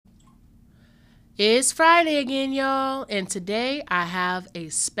It's Friday again, y'all, and today I have a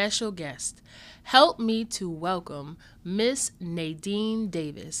special guest. Help me to welcome Miss Nadine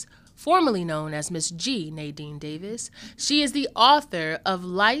Davis, formerly known as Miss G.Nadine Davis. She is the author of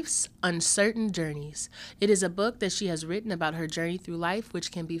Life's Uncertain Journeys. It is a book that she has written about her journey through life,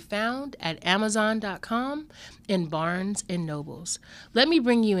 which can be found at Amazon.com and Barnes and Nobles. Let me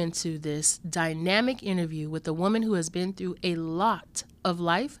bring you into this dynamic interview with a woman who has been through a lot of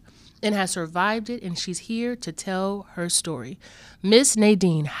life and has survived it, and she's here to tell her story. Miss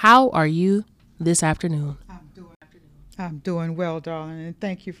Nadine, how are you this afternoon? I'm doing well, darling, and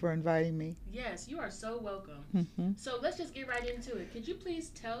thank you for inviting me. Yes, you are so welcome. So let's just get right into it. Could you please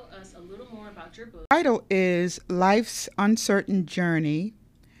tell us a little more about your book? Title is Life's Uncertain Journey,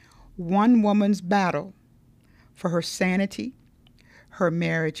 One Woman's Battle for Her Sanity, Her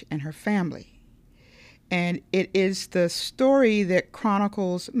Marriage, and Her Family. And it is the story that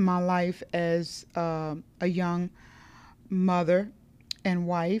chronicles my life as a young mother and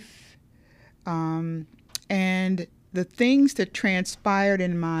wife, and the things that transpired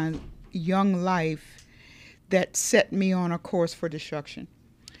in my young life that set me on a course for destruction.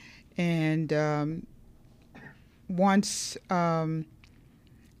 And once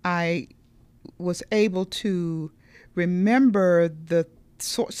I was able to remember the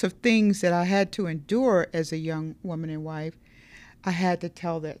sorts of things that I had to endure as a young woman and wife, I had to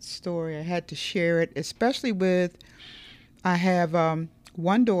tell that story. I had to share it, especially with, I have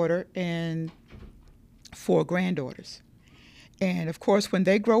one daughter and four granddaughters. And of course, when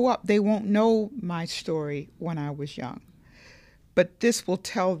they grow up, they won't know my story when I was young. But this will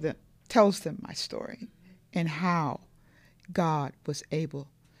tells them my story and how God was able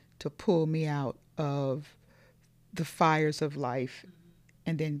to pull me out of the fires of life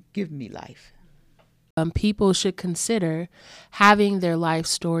and then give me life. People should consider having their life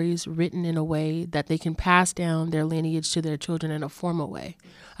stories written in a way that they can pass down their lineage to their children in a formal way.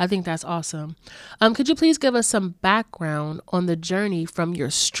 I think that's awesome. Could you please give us some background on the journey from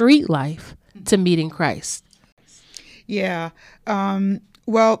your street life to meeting Christ? Yeah.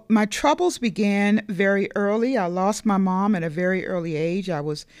 Well, my troubles began very early. I lost my mom at a very early age. I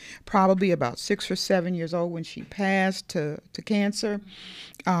was probably about 6 or 7 years old when she passed to cancer.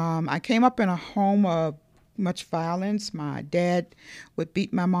 I came up in a home of much violence. My dad would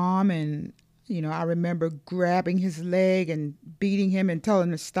beat my mom, and I remember grabbing his leg and beating him and telling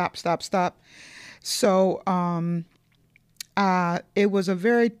him to stop, stop, stop. So it was a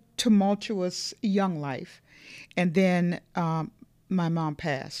very tumultuous young life. And then my mom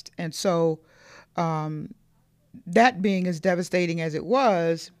passed. And so that being as devastating as it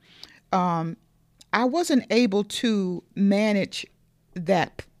was, I wasn't able to manage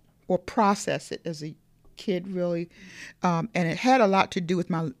that or process it as a kid, really. And it had a lot to do with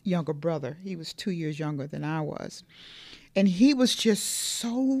my younger brother. He was 2 years younger than I was. And he was just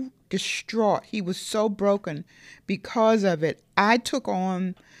so distraught. He was so broken because of it. I took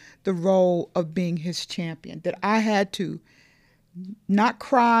on the role of being his champion, that I had to not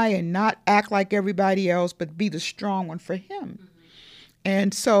cry and not act like everybody else, but be the strong one for him.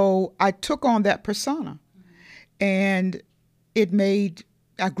 And so I took on that persona, and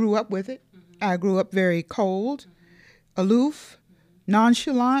I grew up with it. I grew up very cold, aloof,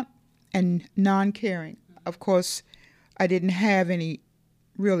 nonchalant, and non caring. Of course, I didn't have any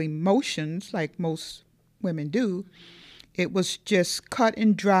real emotions like most women do. It was just cut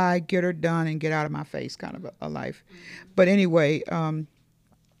and dry, get her done, and get out of my face kind of a life. But anyway, I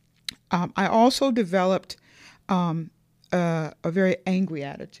also developed a very angry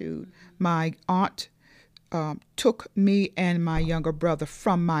attitude. My aunt took me and my younger brother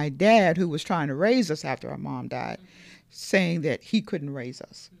from my dad, who was trying to raise us after our mom died, saying that he couldn't raise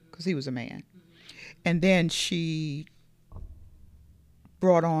us because he was a man. And then she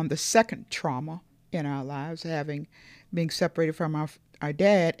brought on the second trauma in our lives, having being separated from our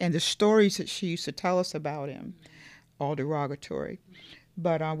dad, and the stories that she used to tell us about him, all derogatory.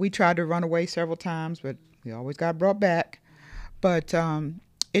 But we tried to run away several times, but we always got brought back. But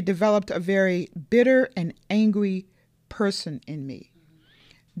it developed a very bitter and angry person in me,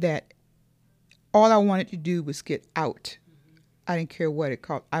 that all I wanted to do was get out. I didn't care what it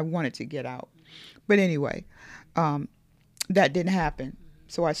called. I wanted to get out. But anyway, that didn't happen,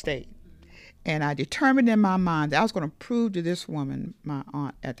 so I stayed. And I determined in my mind that I was going to prove to this woman, my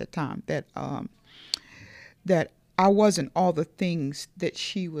aunt at the time, that I wasn't all the things that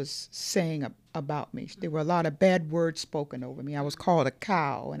she was saying about me. There were a lot of bad words spoken over me. I was called a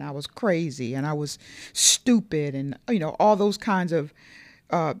cow, and I was crazy, and I was stupid, and all those kinds of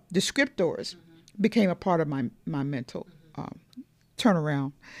descriptors became a part of my mental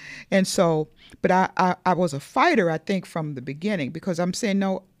turnaround. And so, but I was a fighter, I think, from the beginning, because I'm saying,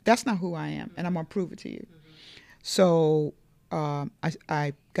 no, that's not who I am, and I'm going to prove it to you. So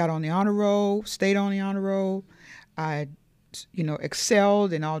I got on the honor roll, stayed on the honor roll. I,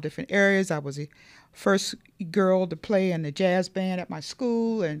 excelled in all different areas. I was the first girl to play in the jazz band at my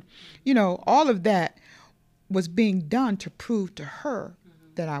school. And, all of that was being done to prove to her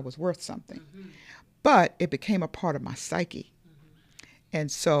that I was worth something. But it became a part of my psyche. And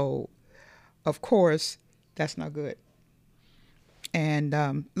so, of course, that's not good. And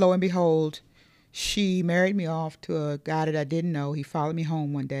lo and behold, she married me off to a guy that I didn't know. He followed me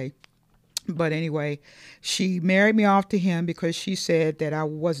home one day. But anyway, she married me off to him because she said that I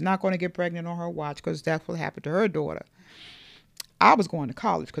was not going to get pregnant on her watch, because that's what happened to her daughter. I was going to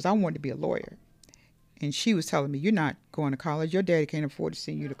college because I wanted to be a lawyer. And she was telling me, you're not going to college. Your daddy can't afford to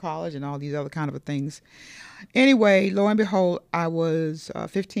send you to college, and all these other kind of things. Anyway, lo and behold, I was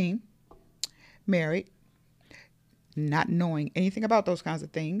 15, married, not knowing anything about those kinds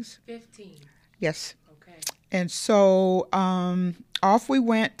of things. 15. Yes. Okay. And so off we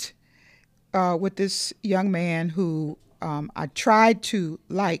went with this young man who I tried to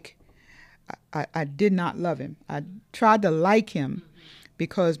like. I did not love him. I tried to like him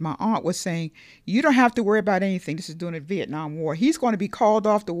because my aunt was saying, you don't have to worry about anything. This is during the Vietnam War. He's going to be called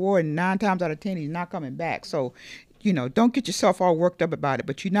off the war, and 9 times out of 10, he's not coming back. So, don't get yourself all worked up about it.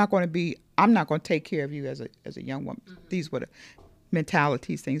 But I'm not going to take care of you as a young woman. These were the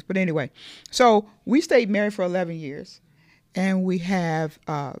mentalities, things. But anyway, so we stayed married for 11 years, and we have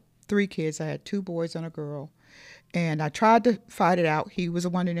 3 kids. I had 2 boys and a girl. And I tried to fight it out. He was the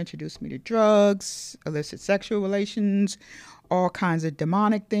one that introduced me to drugs, illicit sexual relations, all kinds of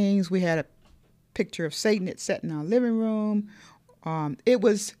demonic things. We had a picture of Satan that's set in our living room. It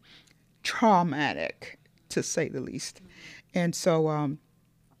was traumatic, to say the least. And so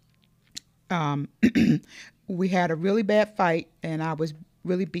we had a really bad fight, and I was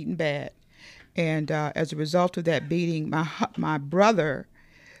really beaten bad. And as a result of that beating, my brother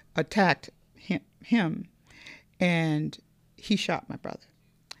attacked him. And he shot my brother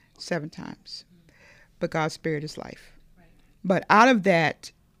 7 times. But God spared his life. Right. But out of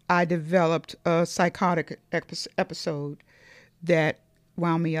that, I developed a psychotic episode that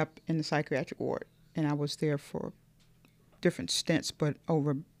wound me up in the psychiatric ward. And I was there for different stints, but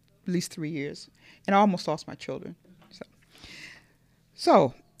over at least 3 years. And I almost lost my children.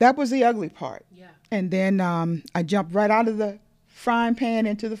 So that was the ugly part. Yeah. And then I jumped right out of the frying pan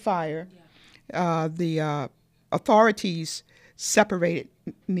into the fire. Yeah. The authorities separated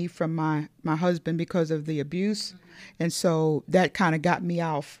me from my husband because of the abuse. And so that kind of got me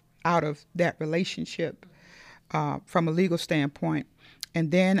out of that relationship from a legal standpoint. And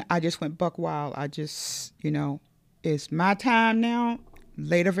then I just went buck wild. I just, it's my time now,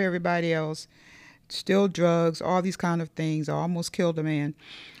 later for everybody else. Still drugs, all these kind of things. I almost killed a man.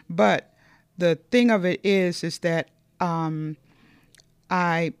 But the thing of it is that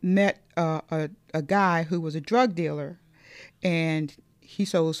I met a guy who was a drug dealer, and he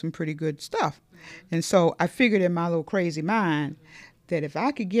sold some pretty good stuff. And so I figured in my little crazy mind that if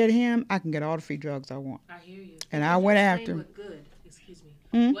I could get him, I can get all the free drugs I want. I hear you. And I went after him. What good? Excuse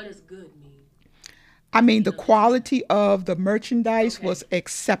me. What does good mean? I mean, the quality of the merchandise was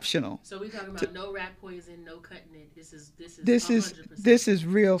exceptional. So we're talking about no rat poison, no cutting it. This is 100%. This is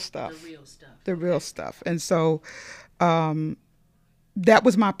real stuff. The real stuff. The real stuff. And so that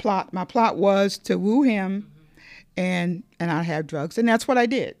was my plot. My plot was to woo him, and I have drugs, and that's what I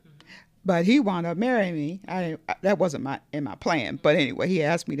did. But he wound up marrying me. That wasn't in my plan. But anyway, he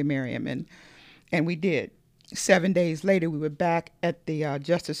asked me to marry him, and we did. 7 days later, we were back at the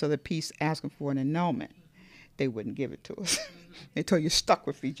Justice of the Peace asking for an annulment. They wouldn't give it to us. They told you stuck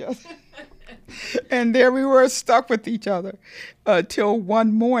with each other. And there we were, stuck with each other, till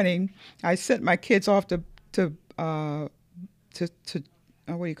one morning I sent my kids off to what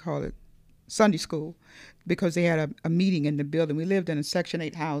do you call it, Sunday school, because they had a meeting in the building. We lived in a Section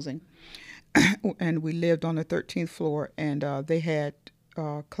 8 housing, and we lived on the 13th floor, and they had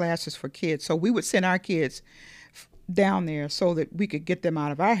classes for kids. So we would send our kids down there so that we could get them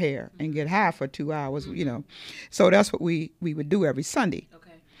out of our hair and get high for 2 hours, So that's what we would do every Sunday.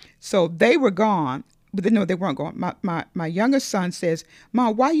 Okay. So they were gone, but no, they weren't gone. My youngest son says,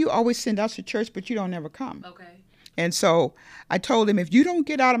 "Mom, why you always send us to church, but you don't ever come?" Okay. And so I told him, if you don't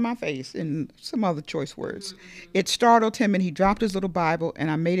get out of my face, and some other choice words, it startled him, and he dropped his little Bible, and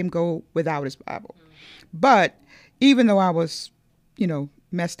I made him go without his Bible. But even though I was,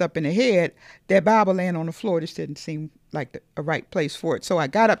 messed up in the head, that Bible laying on the floor just didn't seem like a right place for it. So I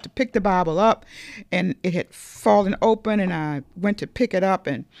got up to pick the Bible up, and it had fallen open, and I went to pick it up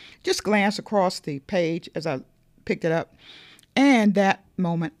and just glanced across the page as I picked it up. And that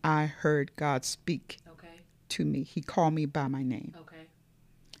moment I heard God speak to me. He called me by my name.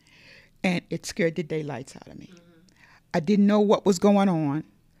 And it scared the daylights out of me. I didn't know what was going on.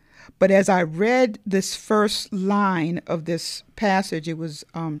 But as I read this first line of this passage, it was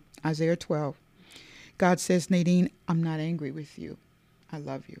Isaiah 12. God says, Nadine, I'm not angry with you. I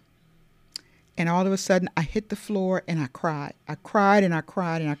love you. And all of a sudden, I hit the floor and I cried. I cried and I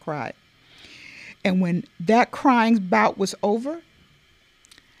cried and I cried. And when that crying bout was over,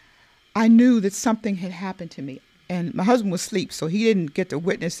 I knew that something had happened to me. And my husband was asleep, so he didn't get to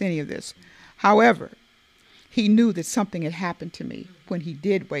witness any of this. However, he knew that something had happened to me when he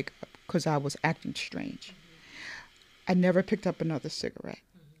did wake up because I was acting strange. I never picked up another cigarette.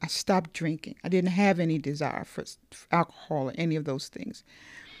 I stopped drinking. I didn't have any desire for alcohol or any of those things.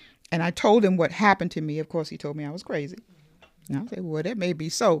 And I told him what happened to me. Of course, he told me I was crazy. And I said, well, that may be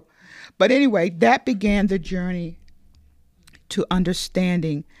so. But anyway, that began the journey to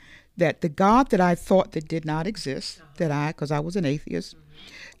understanding that the God that I thought that did not exist, because I was an atheist,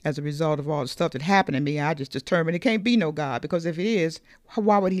 as a result of all the stuff that happened to me, I just determined it can't be no God, because if it is,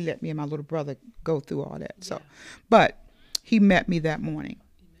 why would he let me and my little brother go through all that? So, but he met me that morning.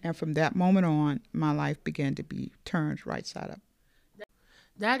 And from that moment on, my life began to be turned right side up.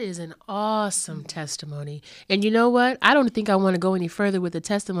 That is an awesome testimony. And you know what? I don't think I want to go any further with the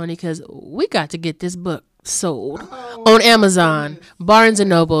testimony because we got to get this book sold on Amazon, Barnes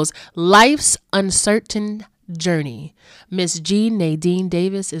and Nobles, Life's Uncertain Journey. Miss G.Nadine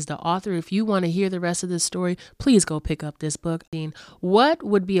Davis is the author. If you want to hear the rest of this story, please go pick up this book. What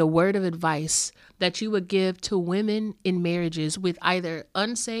would be a word of advice that you would give to women in marriages with either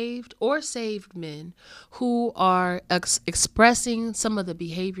unsaved or saved men who are expressing some of the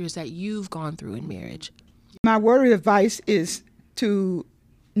behaviors that you've gone through in marriage? My word of advice is to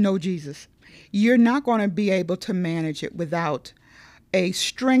know Jesus. You're not going to be able to manage it without a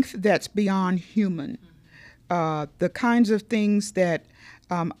strength that's beyond human. The kinds of things that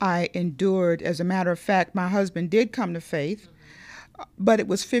I endured, as a matter of fact, my husband did come to faith, but it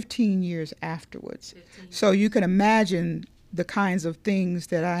was 15 years afterwards. So you can imagine the kinds of things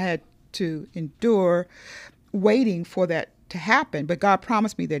that I had to endure waiting for that to happen. But God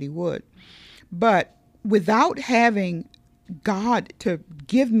promised me that he would. But without having God to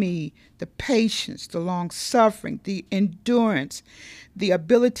give me the patience, the long suffering, the endurance, the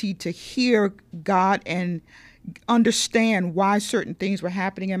ability to hear God and understand why certain things were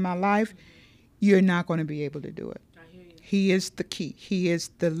happening in my life, you're not going to be able to do it. He is the key. He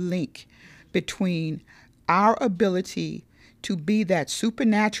is the link between our ability to be that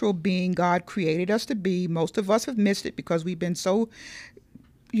supernatural being God created us to be. Most of us have missed it because we've been so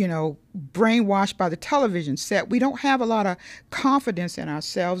brainwashed by the television set. We don't have a lot of confidence in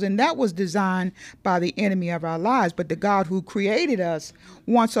ourselves, and that was designed by the enemy of our lives. But the God who created us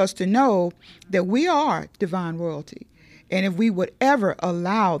wants us to know that we are divine royalty. And if we would ever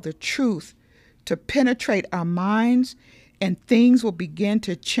allow the truth to penetrate our minds and things will begin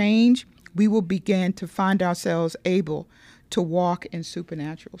to change, we will begin to find ourselves able to walk in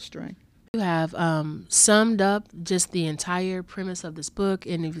supernatural strength. You have summed up just the entire premise of this book,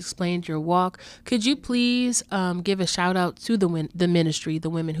 and you've explained your walk. Could you please give a shout out to the ministry, the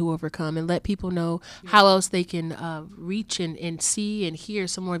Women Who Overcome, and let people know how else they can reach and see and hear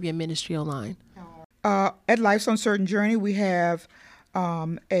some more of your ministry online? At Life's Uncertain Journey, we have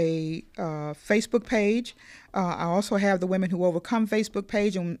a Facebook page. I also have the Women Who Overcome Facebook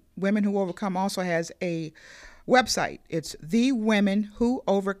page, and Women Who Overcome also has a website. It's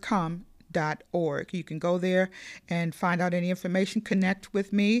thewomenswhoovercome.org. You can go there and find out any information, connect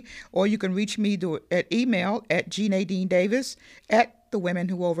with me, or you can reach me at email at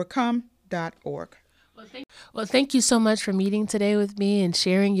G.NadineDavis@thewomenswhoovercome.org. Well, thank you so much for meeting today with me and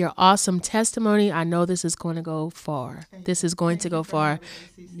sharing your awesome testimony. I know this is going to go far. This is going to go far.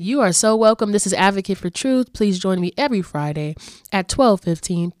 You are so welcome. This is Advocate for Truth. Please join me every Friday at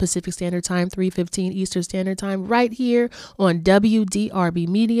 12:15 Pacific Standard Time, 3:15 Eastern Standard Time, right here on WDRB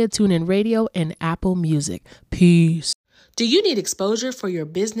Media, TuneIn Radio, and Apple Music. Peace. Do you need exposure for your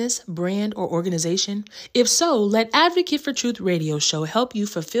business, brand, or organization? If so, let Advocate for Truth Radio Show help you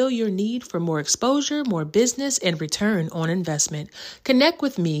fulfill your need for more exposure, more business, and return on investment. Connect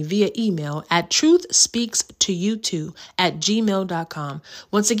with me via email at truthspeakstoyou2@gmail.com.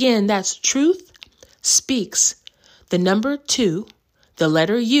 Once again, that's truthspeaks, the number 2, the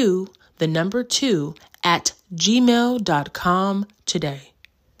letter U, the number 2, @gmail.com today.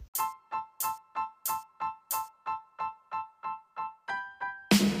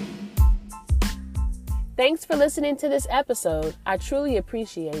 Thanks for listening to this episode. I truly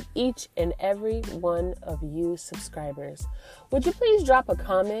appreciate each and every one of you subscribers. Would you please drop a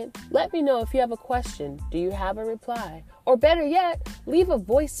comment? Let me know if you have a question. Do you have a reply? Or better yet, leave a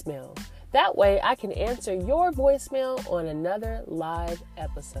voicemail. That way I can answer your voicemail on another live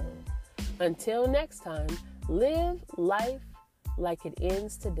episode. Until next time, live life like it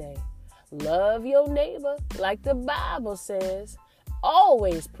ends today. Love your neighbor like the Bible says.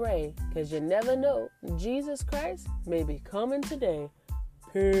 Always pray, because you never know. Jesus Christ may be coming today.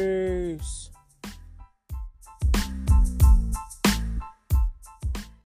 Peace.